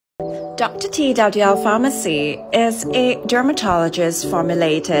Dr.TWL Pharmacy is a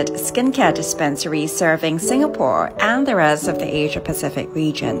dermatologist-formulated skincare dispensary serving Singapore and the rest of the Asia-Pacific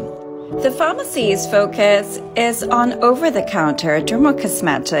region. The pharmacy's focus is on over-the-counter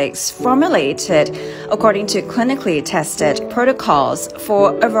dermocosmetics formulated according to clinically tested protocols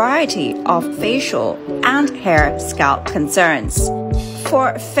for a variety of facial and hair scalp concerns.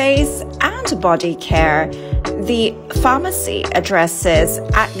 For face and body care, the pharmacy addresses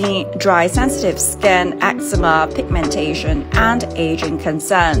acne, dry sensitive skin, eczema, pigmentation, and aging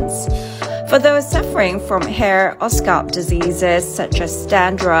concerns. For those suffering from hair or scalp diseases such as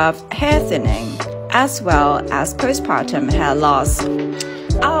dandruff, hair thinning, as well as postpartum hair loss,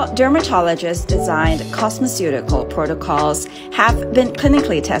 our dermatologist-designed cosmeceutical protocols have been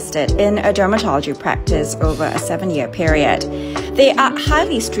clinically tested in a dermatology practice over a 7-year period. They are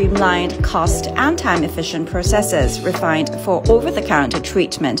highly streamlined, cost and time-efficient processes refined for over-the-counter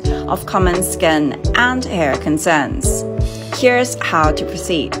treatment of common skin and hair concerns. Here's how to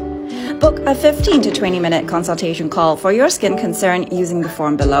proceed. Book a 15 to 20-minute consultation call for your skin concern using the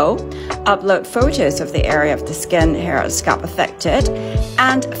form below. Upload photos of the area of the skin, hair, or scalp affected,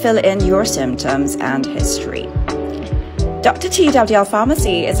 and fill in your symptoms and history. Dr.TWL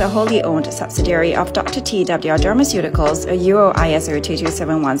Pharmacy is a wholly owned subsidiary of Dr.TWL Dermaceuticals, a Euro ISO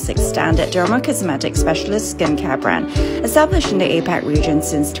 22716 standard dermocosmetic specialist skincare brand, established in the APAC region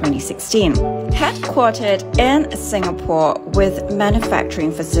since 2016. Headquartered in Singapore with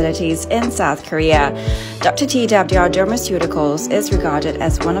manufacturing facilities in South Korea, Dr.TWL Dermaceuticals is regarded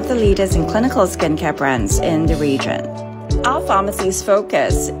as one of the leaders in clinical skincare brands in the region. Our pharmacy's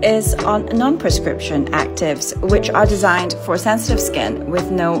focus is on non-prescription actives, which are designed for sensitive skin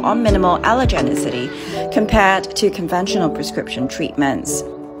with no or minimal allergenicity compared to conventional prescription treatments.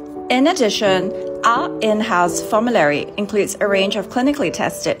 In addition, our in-house formulary includes a range of clinically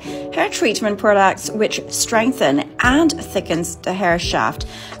tested hair treatment products which strengthen and thickens the hair shaft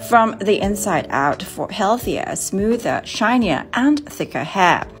from the inside out for healthier, smoother, shinier, and thicker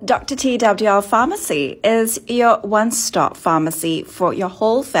hair. Dr.TWL Pharmacy is your one-stop pharmacy for your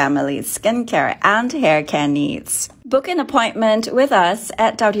whole family's skincare and hair care needs. Book an appointment with us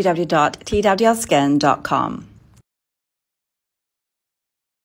at www.twlskin.com.